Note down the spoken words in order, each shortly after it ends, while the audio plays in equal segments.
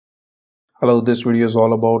Hello, this video is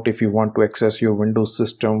all about if you want to access your Windows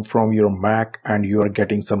system from your Mac and you are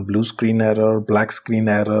getting some blue screen error, black screen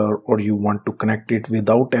error, or you want to connect it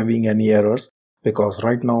without having any errors. Because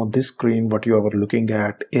right now this screen what you are looking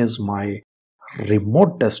at is my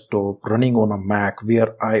remote desktop running on a Mac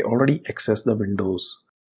where I already access the Windows,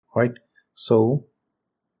 right? So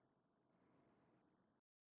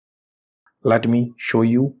let me show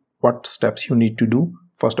you what steps you need to do.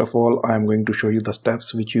 First of all, I am going to show you the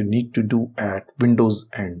steps which you need to do at Windows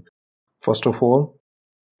end. First of all,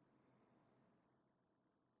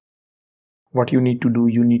 what you need to do,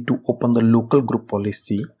 you need to open the local group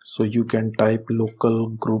policy. So you can type local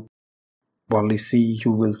group policy.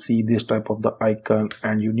 You will see this type of the icon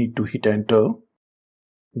and you need to hit enter.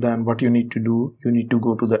 Then what you need to do, you need to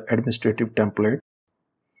go to the administrative template.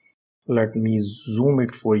 Let me zoom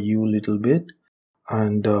it for you a little bit,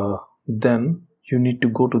 and then you need to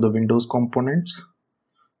go to the Windows components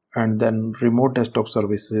and then remote desktop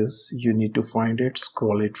services. You need to find it,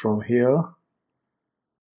 scroll it from here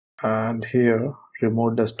and here,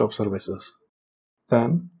 remote desktop services.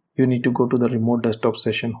 Then you need to go to the remote desktop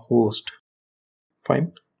session host,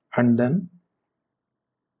 fine, and then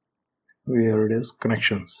where it is,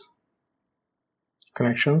 connections.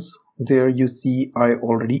 There you see I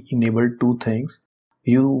already enabled two things.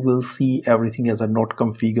 You will see everything as a not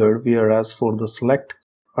configured, whereas for the select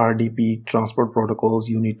RDP transport protocols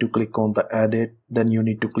you need to click on the edit, then you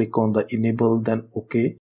need to click on the enable, then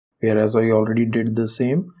OK, whereas I already did the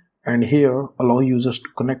same. And here allow users to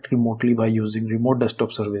connect remotely by using remote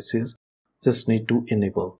desktop services, just need to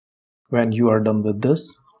enable. When you are done with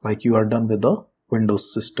this, like you are done with the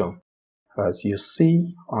Windows system. As you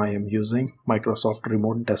see, I am using Microsoft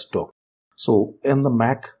Remote Desktop. So in the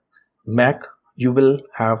Mac you will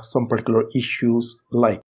have some particular issues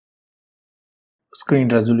like screen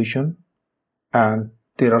resolution, and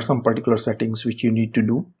there are some particular settings which you need to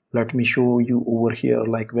do. Let me show you over here,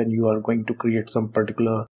 like when you are going to create some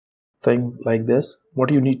particular thing like this, what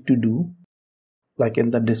you need to do, like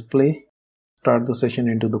in the display, start the session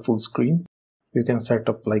into the full screen. You can set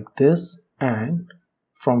up like this, and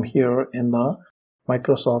from here in the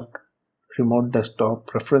Microsoft Remote Desktop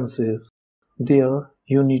preferences, there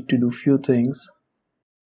you need to do few things.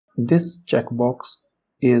 This checkbox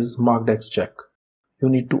is marked as check. You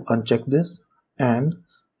need to uncheck this, and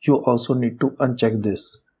you also need to uncheck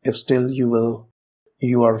this if still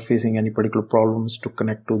you are facing any particular problems to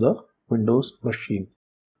connect to the Windows machine.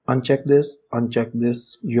 Uncheck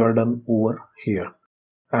this, you are done over here.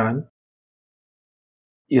 And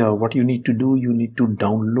yeah, what you need to do, you need to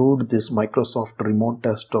download this Microsoft Remote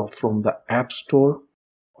Desktop from the App Store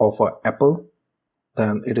of Apple.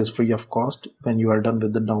 Then it is free of cost. When you are done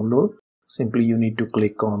with the download, simply you need to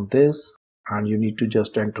click on this and you need to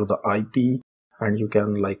just enter the IP, and you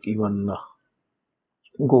can like even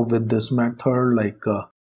go with this method like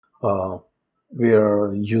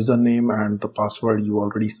where username and the password you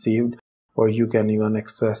already saved, or you can even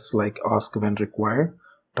access like ask when required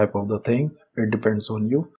type of the thing. It depends on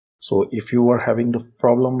you. So if you are having the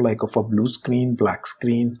problem like of a blue screen, black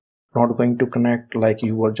screen, not going to connect, like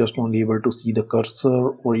you were just only able to see the cursor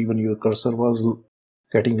or even your cursor was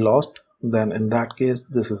getting lost, then in that case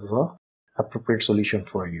this is a appropriate solution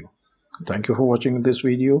for you. Thank you for watching this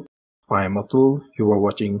video. I am Atul. You are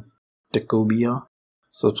watching Techobia.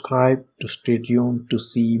 Subscribe to stay tuned to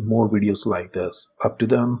see more videos like this. Up to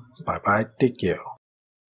then, bye bye, take care.